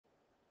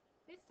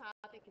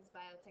topic is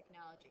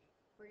biotechnology.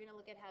 We're going to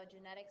look at how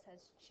genetics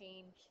has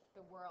changed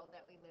the world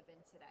that we live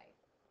in today.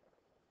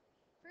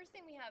 First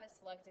thing we have is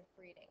selective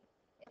breeding.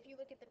 If you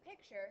look at the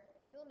picture,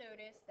 you'll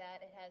notice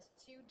that it has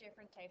two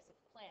different types of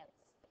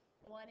plants.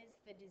 One is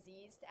the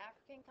diseased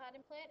African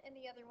cotton plant, and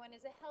the other one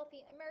is a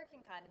healthy American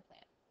cotton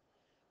plant.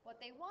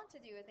 What they want to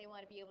do is they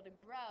want to be able to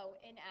grow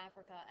in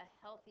Africa a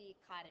healthy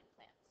cotton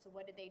plant. So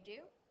what did they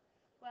do?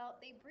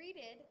 Well, they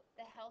breeded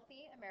the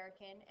healthy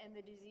American and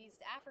the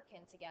diseased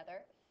African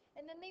together,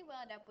 and then they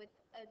wound up with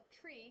a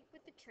tree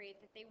with the trait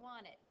that they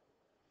wanted.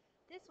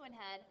 This one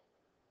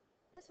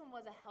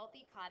was a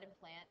healthy cotton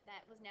plant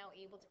that was now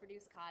able to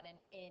produce cotton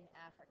in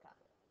Africa.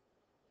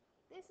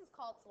 This is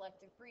called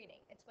selective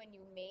breeding. It's when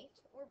you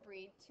mate or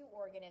breed two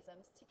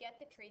organisms to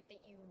get the trait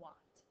that you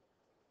want.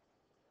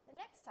 The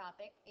next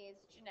topic is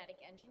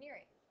genetic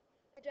engineering.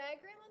 The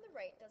diagram on the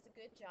right does a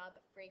good job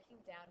of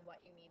breaking down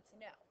what you need to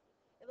know.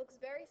 It looks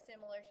very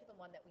similar to the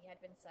one that we had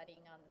been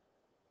studying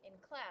in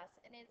class,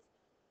 and it's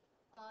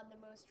on the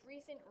most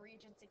recent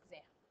Regents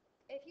exam.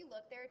 If you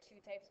look, there are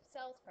two types of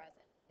cells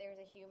present. There's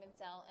a human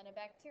cell and a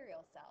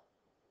bacterial cell.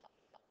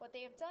 What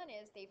they have done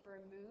is they've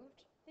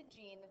removed the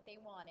gene that they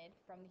wanted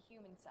from the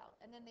human cell,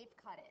 and then they've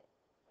cut it.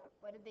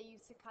 What did they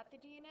use to cut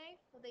the DNA?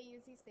 Well, they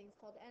use these things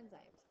called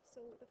enzymes.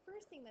 So the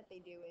first thing that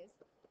they do is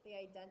they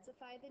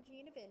identify the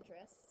gene of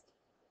interest,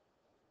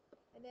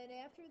 and then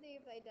after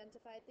they've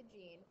identified the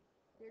gene,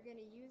 they're going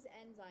to use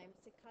enzymes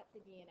to cut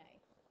the DNA.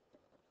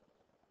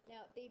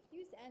 Now, they've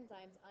used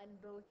enzymes on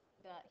both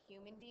the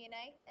human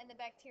DNA and the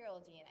bacterial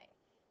DNA.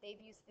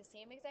 They've used the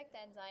same exact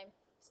enzyme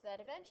so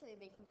that eventually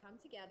they can come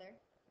together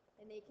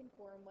and they can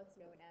form what's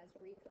known as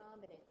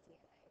recombinant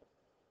DNA.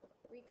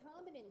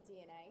 Recombinant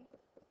DNA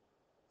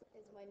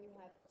is when you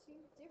have two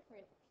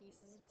different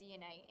pieces of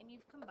DNA and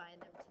you've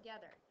combined them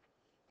together.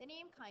 The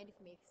name kind of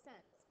makes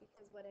sense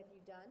because what have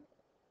you done?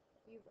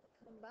 You've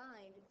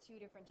combined two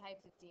different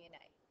types of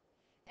DNA.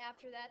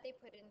 After that, they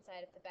put it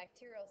inside of the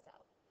bacterial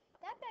cell.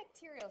 That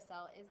bacterial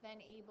cell is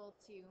then able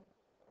to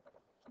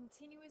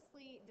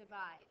continuously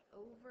divide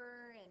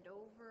over and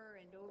over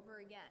and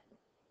over again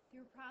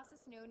through a process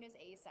known as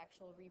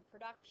asexual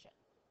reproduction.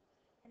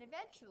 And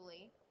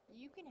eventually,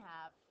 you can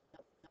have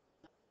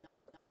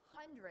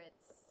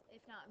hundreds,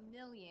 if not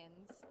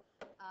millions,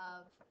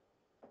 of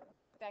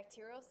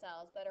bacterial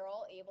cells that are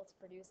all able to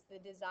produce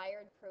the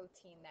desired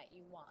protein that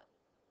you want.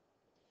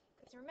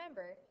 Because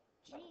remember,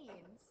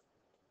 genes,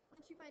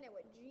 once you find out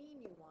what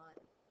gene you want,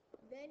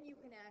 then you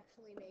can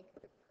actually make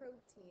the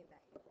protein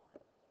that you want.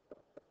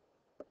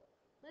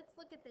 Let's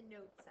look at the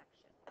notes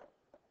section.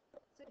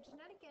 So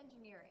genetic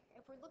engineering,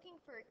 if we're looking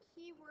for a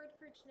keyword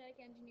for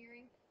genetic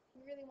engineering,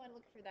 we really want to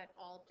look for that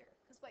alter.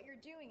 Because what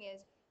you're doing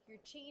is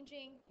you're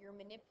changing, you're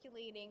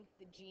manipulating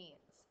the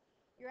genes.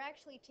 You're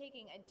actually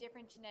taking a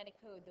different genetic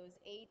code, those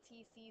A,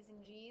 T, C's,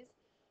 and G's,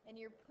 and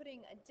you're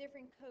putting a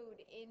different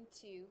code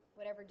into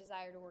whatever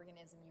desired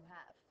organism you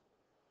have.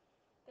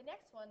 The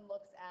next one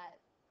looks at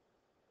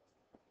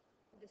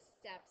the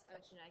steps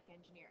of genetic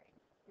engineering.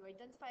 You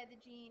identify the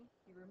gene,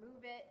 you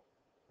remove it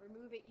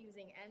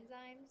using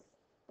enzymes,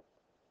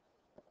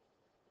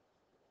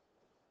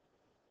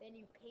 then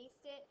you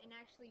paste it, and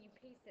actually you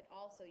paste it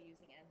also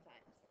using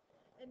enzymes.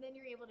 And then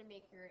you're able to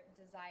make your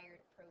desired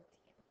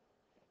protein.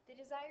 The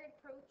desired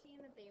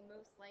protein that they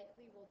most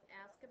likely will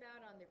ask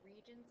about on the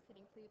Regents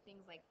could include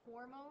things like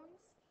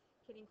hormones,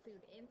 could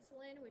include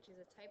insulin, which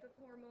is a type of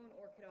hormone,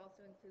 or could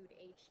also include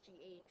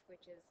HGH,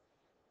 which is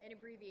an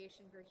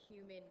abbreviation for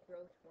human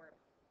growth hormone.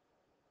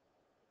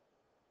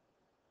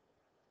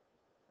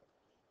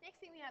 Next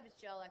thing we have is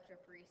gel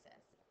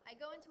electrophoresis. I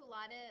go into a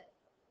lot of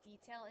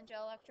detail in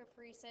gel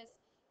electrophoresis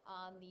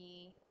on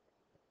the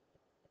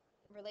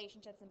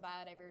Relationships in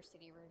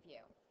Biodiversity review.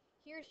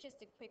 Here's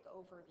just a quick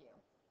overview.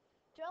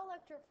 Gel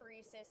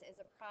electrophoresis is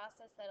a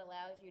process that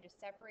allows you to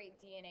separate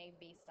DNA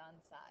based on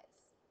size.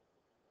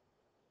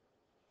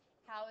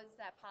 How is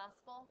that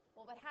possible?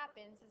 Well, what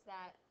happens is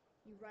that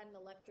you run an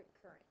electric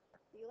current.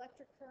 The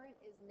electric current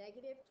is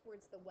negative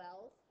towards the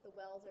wells. The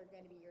wells are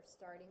going to be your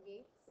starting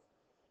gates.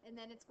 And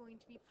then it's going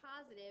to be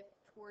positive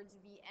towards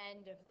the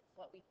end of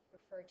what we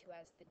refer to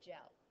as the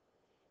gel.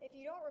 If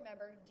you don't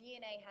remember,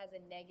 DNA has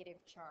a negative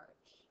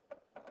charge.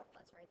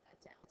 Let's write that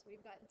down. So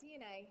we've got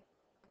DNA.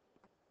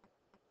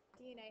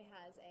 DNA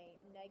has a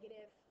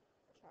negative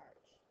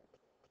charge.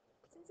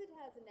 Since it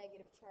has a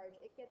negative charge,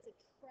 it gets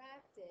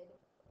attracted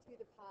to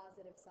the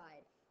positive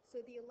side.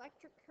 So the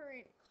electric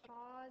current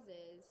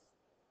causes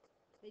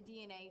the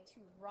DNA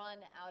to run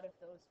out of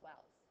those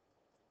wells.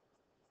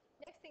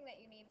 Next thing that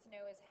you need to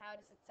know is how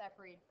does it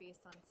separate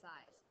based on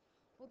size.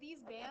 Well,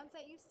 these bands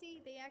that you see,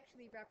 they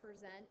actually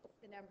represent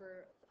the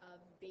number of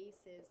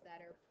bases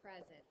that are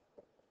present.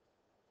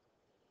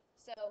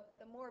 So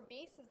the more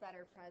bases that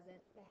are present,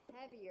 the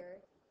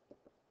heavier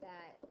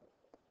that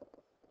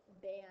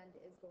band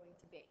is going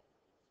to be.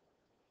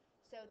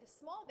 So the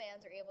small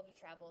bands are able to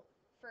travel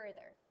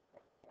further.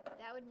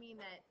 That would mean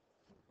that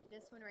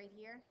this one right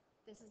here,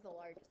 this is the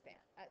largest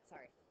band.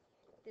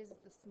 This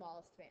is the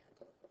smallest band.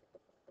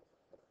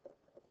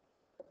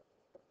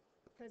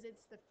 because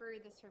it's the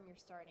furthest from your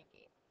starting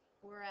gate.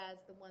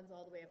 Whereas the ones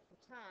all the way up the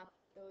top,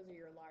 those are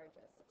your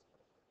largest.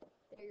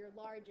 They're your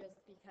largest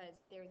because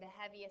they're the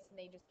heaviest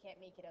and they just can't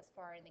make it as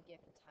far in a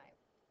given time.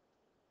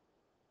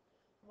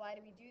 Why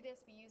do we do this?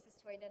 We use this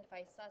to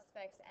identify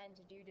suspects and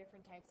to do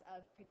different types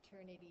of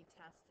paternity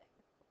testing.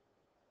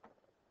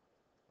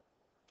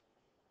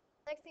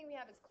 Next thing we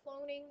have is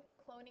cloning.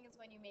 Cloning is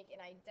when you make an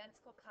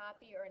identical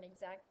copy or an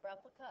exact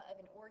replica of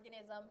an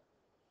organism.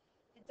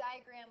 The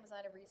diagram was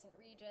out of recent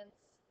Regents.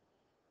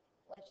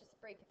 Let's just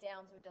break it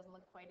down so it doesn't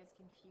look quite as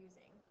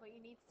confusing. What you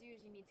need to do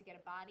is you need to get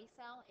a body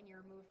cell and you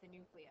remove the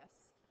nucleus.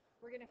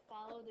 We're going to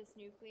follow this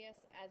nucleus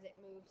as it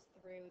moves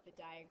through the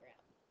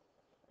diagram.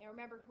 Now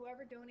remember,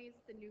 whoever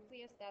donates the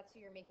nucleus, that's who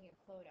you're making a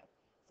clone of.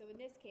 So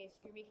in this case,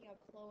 you're making a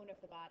clone of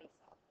the body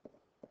cell.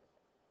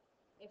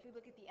 If we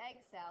look at the egg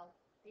cell,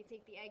 they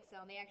take the egg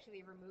cell and they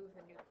actually remove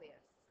the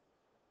nucleus.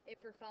 If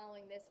we're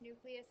following this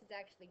nucleus, it's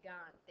actually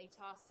gone. They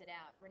tossed it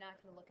out. We're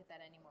not going to look at that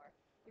anymore.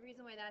 The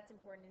reason why that's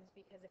important is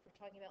because if we're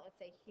talking about, let's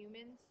say,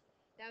 humans,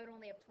 that would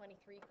only have 23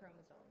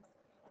 chromosomes,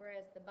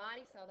 whereas the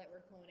body cell that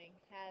we're cloning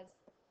has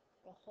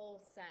the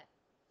whole set.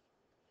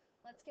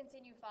 Let's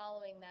continue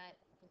following that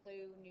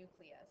blue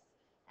nucleus.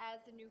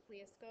 As the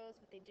nucleus goes,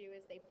 what they do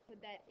is they put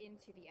that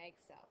into the egg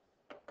cell.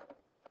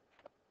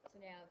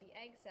 So now the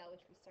egg cell,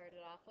 which we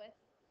started off with,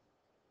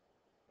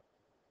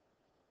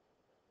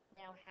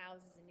 now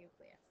houses a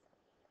nucleus.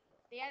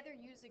 They either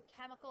use a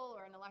chemical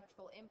or an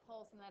electrical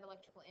impulse, and that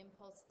electrical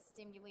impulse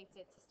stimulates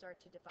it to start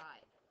to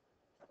divide.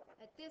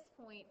 At this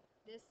point,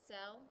 this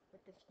cell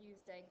with the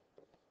fused egg,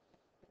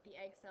 with the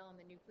egg cell and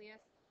the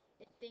nucleus,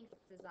 it thinks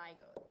it's a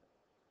zygote.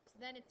 So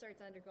then it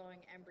starts undergoing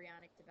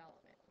embryonic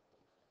development.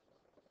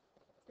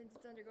 Since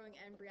it's undergoing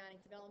embryonic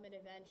development,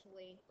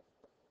 eventually,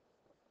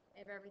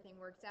 if everything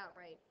works out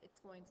right, it's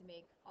going to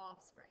make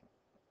offspring.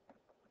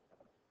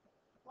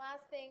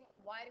 Last thing,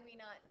 why do we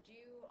not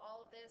do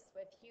all of this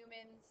with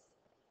humans?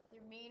 The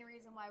main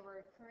reason why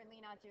we're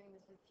currently not doing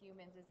this with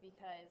humans is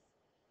because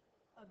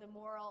of the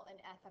moral and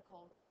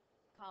ethical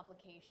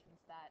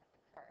complications that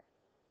occur.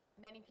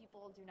 Many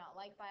people do not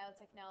like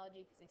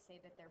biotechnology because they say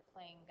that they're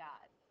playing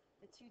God.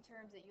 The two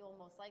terms that you'll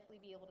most likely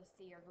be able to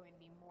see are going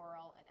to be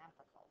moral and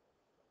ethical.